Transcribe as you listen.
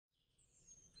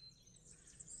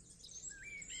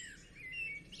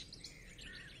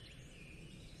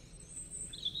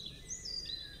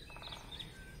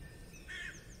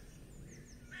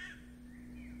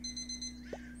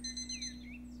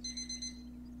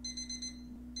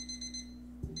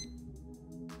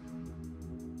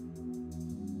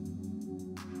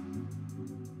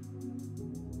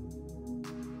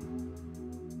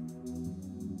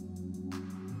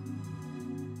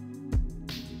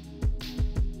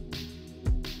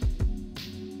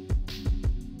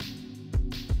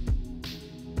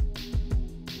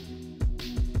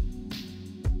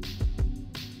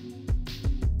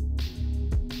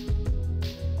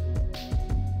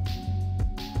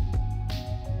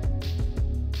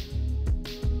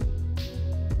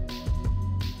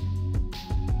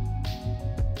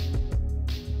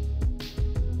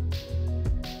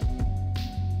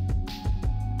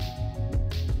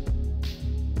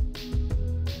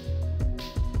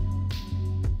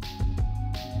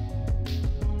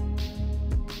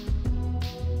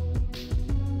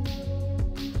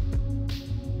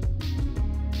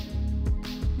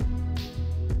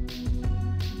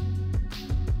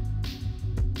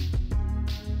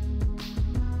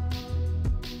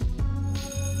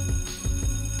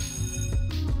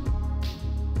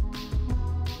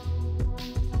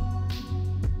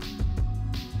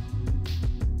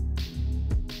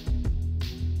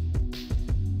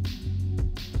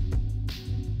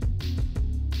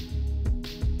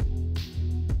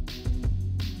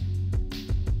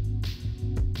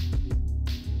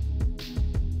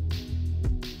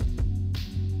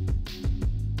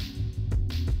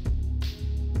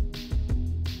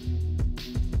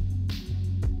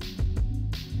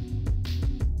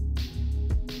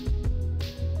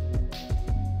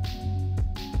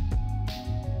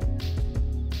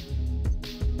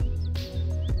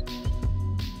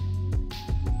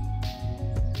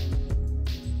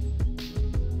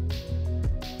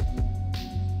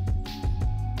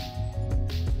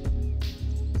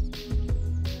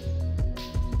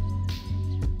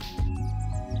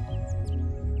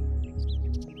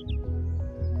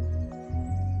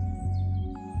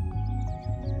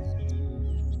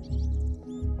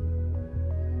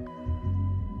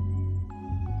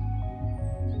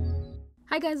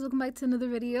Hi guys, welcome back to another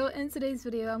video. In today's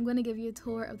video, I'm going to give you a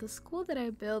tour of the school that I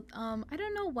built. I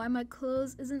don't know why my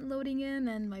clothes isn't loading in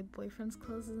and my boyfriend's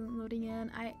clothes isn't loading in.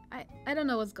 I don't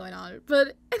know what's going on,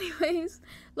 but anyways,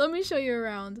 let me show you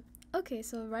around. Okay,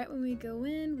 so right when we go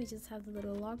in, we just have the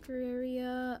little locker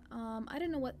area. I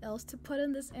don't know what else to put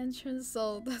in this entrance,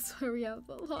 so that's why we have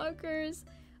the lockers.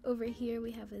 Over here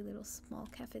we have a little small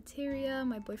cafeteria.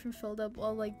 My boyfriend filled up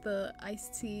all like the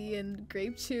iced tea and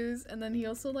grape juice, and then he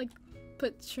also like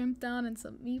put shrimp down and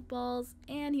some meatballs,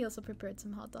 and he also prepared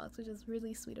some hot dogs, which is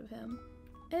really sweet of him.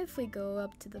 If we go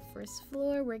up to the first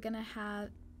floor, we're gonna have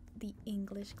the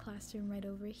English classroom right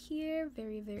over here.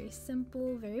 Very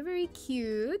simple, very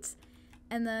cute.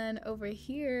 And then over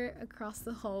here across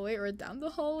the hallway or down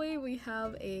the hallway, we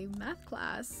have a math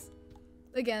class.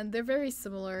 Again, they're very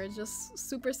similar, just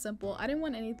super simple. I didn't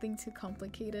want anything too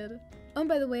complicated. Oh, and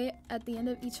by the way, at the end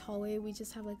of each hallway, we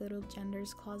just have like a little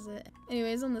gender's closet.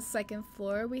 Anyways, on the second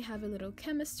floor, we have a little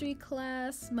chemistry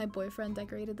class. My boyfriend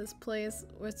decorated this place,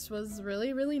 which was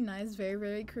really nice,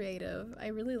 very creative. I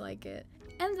really like it.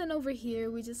 And then over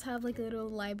here, we just have like a little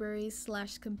library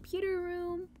slash computer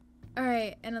room.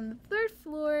 Alright, and on the third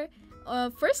floor,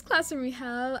 first classroom we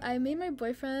have, I made my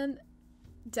boyfriend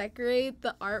decorate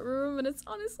the art room, and it's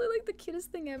honestly like the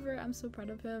cutest thing ever. I'm so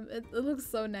proud of him. It looks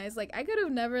so nice. Like, I could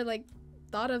have never like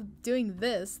thought of doing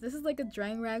this. This is like a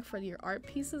drying rack for your art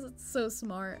pieces. It's so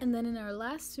smart. And then in our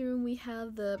last room, we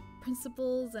have the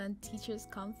principals and teachers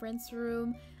conference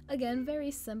room. Again,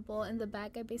 very simple. In the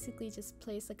back, I basically just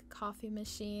placed like a coffee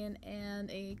machine and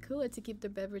a cooler to keep the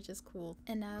beverages cool.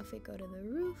 And now if we go to the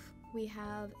roof, we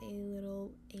have a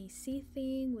little AC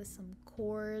thing with some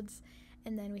cords,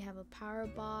 and then we have a power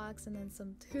box and then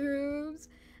some tubes.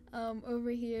 Over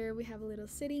here we have a little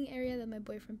sitting area that my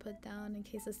boyfriend put down in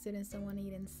case the students don't want to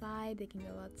eat inside. They can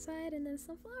go outside, and then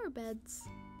some flower beds.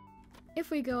 If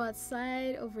we go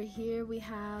outside, over here we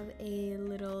have a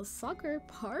little soccer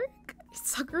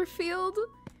field.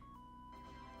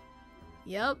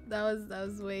 Yep, that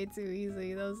was way too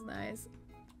easy. That was nice.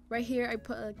 Right here I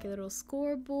put like a little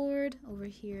scoreboard. Over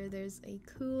here there's a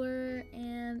cooler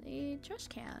and a trash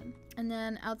can. And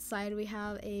then outside we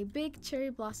have a big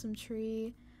cherry blossom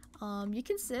tree. You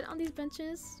can sit on these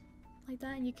benches like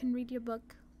that, and you can read your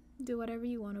book, do whatever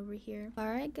you want over here.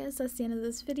 Alright guys, that's the end of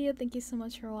this video. Thank you so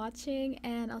much for watching,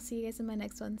 and I'll see you guys in my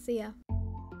next one. See ya!